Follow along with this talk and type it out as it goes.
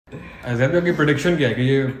ज़ैद भाई की प्रेडिक्शन क्या है कि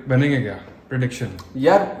ये बनेंगे क्या? Prediction.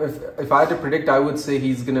 Yeah, if I had to predict, I would say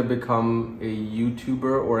he's gonna become a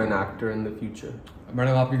YouTuber or an actor in the future.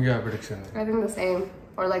 Madam आपकी क्या prediction है? I think the same.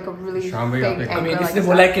 Or like a really शाम भाई big आपने anchor like इसने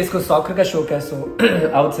बोला है कि इसको सॉकर का शौक है, सो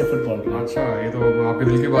आउट से फुटबॉल। अच्छा, ये तो आपके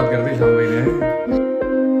दिल की बात कर दी शाम भाई ने।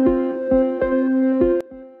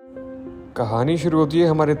 कहानी शुरू होती है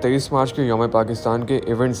हमारे 23 मार्च के यौम पाकिस्तान के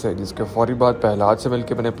इवेंट से, जिसके फौरी बाद पहलाज से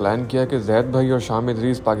मिलकर मैंने प्लान किया कि ज़ैद भाई और शाम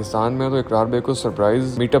इदरीस पाकिस्तान में तो इकरार भाई को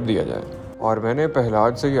सरप्राइज मीटअप दिया जाए। और मैंने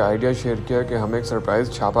पहलाज से ये आइडिया शेयर किया कि हम एक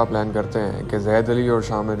सरप्राइज छापा प्लान करते हैं कि ज़ैद अली और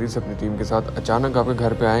शाम इदरीस अपनी टीम के साथ अचानक आपके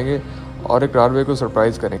घर पे आएंगे और इकरार भाई को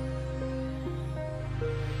सरप्राइज करेंगे।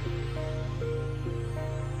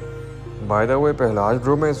 By the way Pahlaj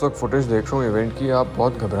bro, मैं इस वक्त फुटेज देख रहा हूँ इवेंट की, आप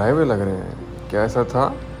बहुत घबराए हुए लग रहे हैं, क्या ऐसा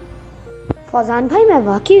था? फौजान भाई मैं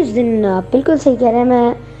वाकई उस दिन बिल्कुल सही कह रहे हैं,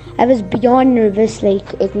 मैं I was beyond nervous.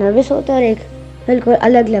 Like एक नर्वस होता है और एक बिल्कुल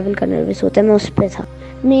अलग लेवल का नर्वस होता है। मैं उस पर था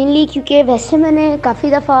मेनली क्योंकि वैसे मैंने काफ़ी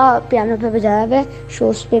दफ़ा पियानो पे बजाया हुआ है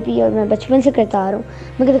शोज़ पे भी, और मैं बचपन से करता आ रहा हूँ,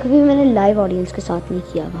 मगर कभी मैंने लाइव ऑडियंस के साथ नहीं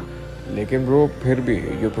किया हुआ। लेकिन ब्रो फिर भी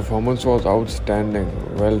your performance was outstanding,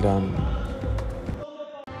 well done.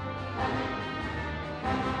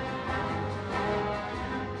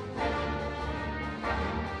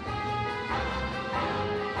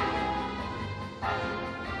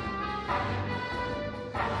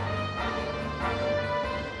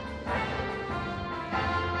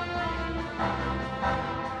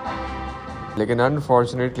 लेकिन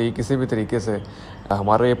अनफॉर्चुनेटली किसी भी तरीके से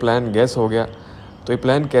हमारा ये प्लान गैस हो गया। तो ये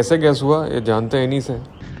प्लान कैसे गैस हुआ ये जानते हैं इन्हीं से।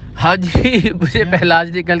 हाँ जी, मुझे पहलाज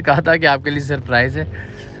ने कल कहा था कि आपके लिए सरप्राइज है,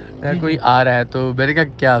 कोई आ रहा है, तो मैंने कहा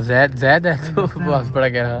क्या ज़ैद है, तो वो हंस पड़ा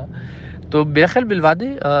कह रहा, तो बेखल मिलवा दे।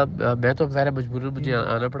 मैं तो ज़रा मजबूरन मुझे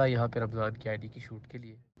आना पड़ा यहाँ पे रमज़ान की आईडी की शूट के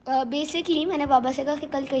लिए। बेसिकली मैंने बाबा से कहा कि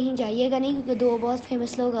कल कहीं जाइएगा नहीं क्योंकि दो बहुत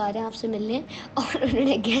फेमस लोग आ रहे हैं आपसे मिलने, और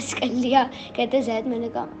उन्होंने गेस कर लिया, कहते ज़ैद। मैंने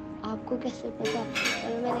कहा आपको कैसे पता? और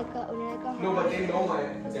मैंने कहा, उन्होंने कहा No, but they know my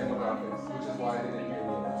demographics, which is why they didn't hear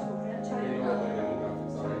me. They know my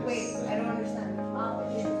demographics already. Wait, I don't understand.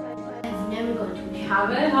 I've never gone to a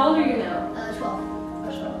Ahmed, how old are you now? 12.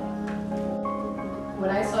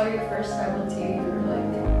 When I saw you first time on TV, you were like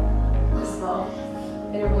this small,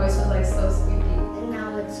 and your voice was like so squeaky. And now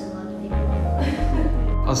it's a lot of people.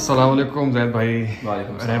 अस्सलाम वालेकुम ज़ैद भाई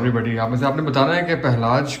वालेकुम and everybody. आप में से आपने बताना है कि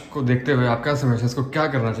पहलाज को देखते हुए आप क्या समझते हैं, इसको क्या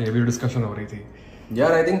करना चाहिए? अभी डिस्कशन हो रही थी।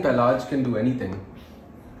 Yeah, I think Pehlaj can do anything,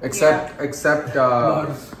 except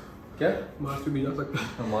क्या? मार्च पे भी जा सकते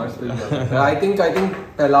हैं। Mars पे भी जा सकते हैं। I think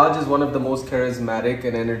Pehlaj is one of the most charismatic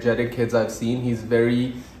and energetic kids I've seen. He's very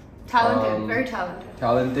Talented, very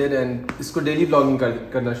talented. and इसको daily vlogging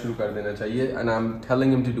करना शुरू कर देना चाहिए, and I'm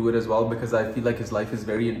telling him to do it as well because I feel like his life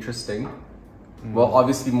is very interesting. Well,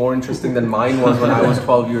 obviously more interesting than mine was when I was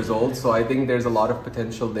 12 years old. So I think there's a lot of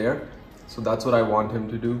potential there. So that's what I want him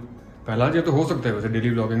to do. Pahlaj ये तो हो सकता है वैसे daily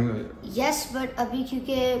vlogging. Yes, but अभी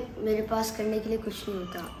क्योंकि मेरे पास करने के लिए कुछ नहीं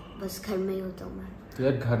होता, बस घर में ही होता हूँ मैं। तो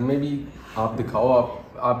यार घर में भी आप दिखाओ,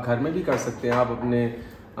 आप घर में भी कर सकते हैं। आप अपने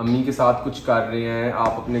अम्मी के साथ कुछ कर रहे हैं,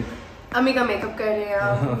 आप अपने अम्मी का मेकअप कर रहे हैं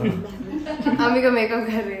आप। अम्मी का मेकअप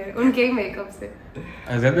कर रहे हैं उनके ही मेकअप से।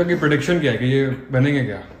 ज़ैद भाई की प्रेडिक्शन क्या है कि ये बनेंगे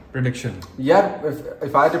क्या? Prediction. Yeah,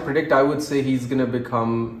 if I had to predict, I would say he's gonna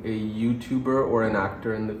become a YouTuber or an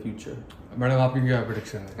actor in the future. Madam आपकी क्या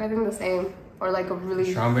prediction है? I think the same. Or like a really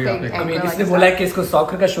शाम भाई big आपने anchor like इसने बोला है कि इसको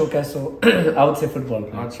सॉकर का शौक है, सो आउट से फुटबॉल।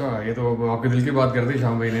 अच्छा, ये तो आपके दिल की बात कर दी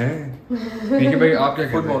शाम भाई ने। ठीक है भाई, आप क्या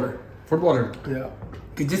कहते हैं? फुटबॉलर।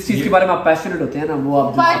 कि जिस चीज के बारे में आप पैशनेट होते हैं ना, वो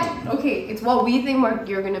आप। But okay, it's what we think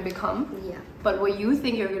you're gonna become. Yeah. But what you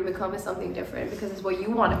think you're gonna become is something different because it's what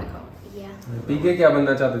you want to become. Yeah. पीके क्या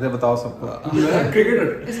बनना चाहते थे बताओ सबको? क्रिकेटर।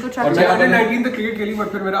 इसको और मैं अंडर 19 तक क्रिकेट खेली, बट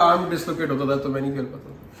फिर मेरा आर्म डिसलोकेट होता था तो मैं नहीं खेल पाता।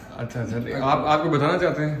 अच्छा, आपको बताना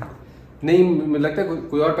चाहते हैं? नहीं, मुझे लगता है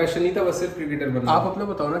कोई और पैशन नहीं था, बस सिर्फ क्रिकेटर बनना। आप अपना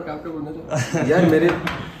बताओ ना क्या आपको बनना चाहते हैं? यार मेरे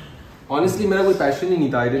honestly मेरा कोई पैशन ही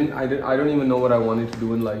नहीं था। I don't even know what I wanted to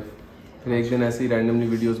do in life. फिर एक दिन ऐसे ही रैंडमली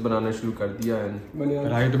वीडियोस बनाना शुरू कर दिया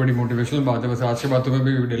है। ये तो बड़ी मोटिवेशनल बात है। बस आज के बाद तुम्हें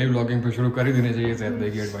भी डेली व्लॉगिंग पे शुरू कर ही देनी चाहिए ज़ैद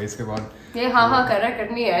भाई की एडवाइस के बाद। ये हाँ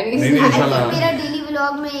करनी है नहीं। मेरा डेली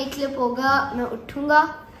व्लॉग में एक क्लिप होगा, मैं उठूंगा,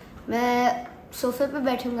 मैं सोफे पे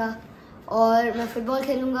बैठूंगा और मैं फुटबॉल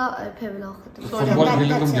खेलूंगा और फिर व्लॉग खत्म। फुटबॉल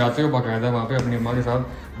खेलने तुम जाते हो बाकायदा वहाँ पे अपनी अम्मा के साथ?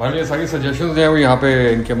 भाई ये सारी सजेशंस हैं वो यहाँ पे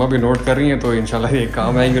इनकी अम्मा भी नोट कर रही हैं, तो इंशाल्लाह ये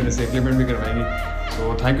काम आएंगे, इसे इम्प्लीमेंट भी करवाएंगी।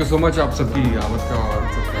 तो थैंक यू सो मच आप सबकी आमद का और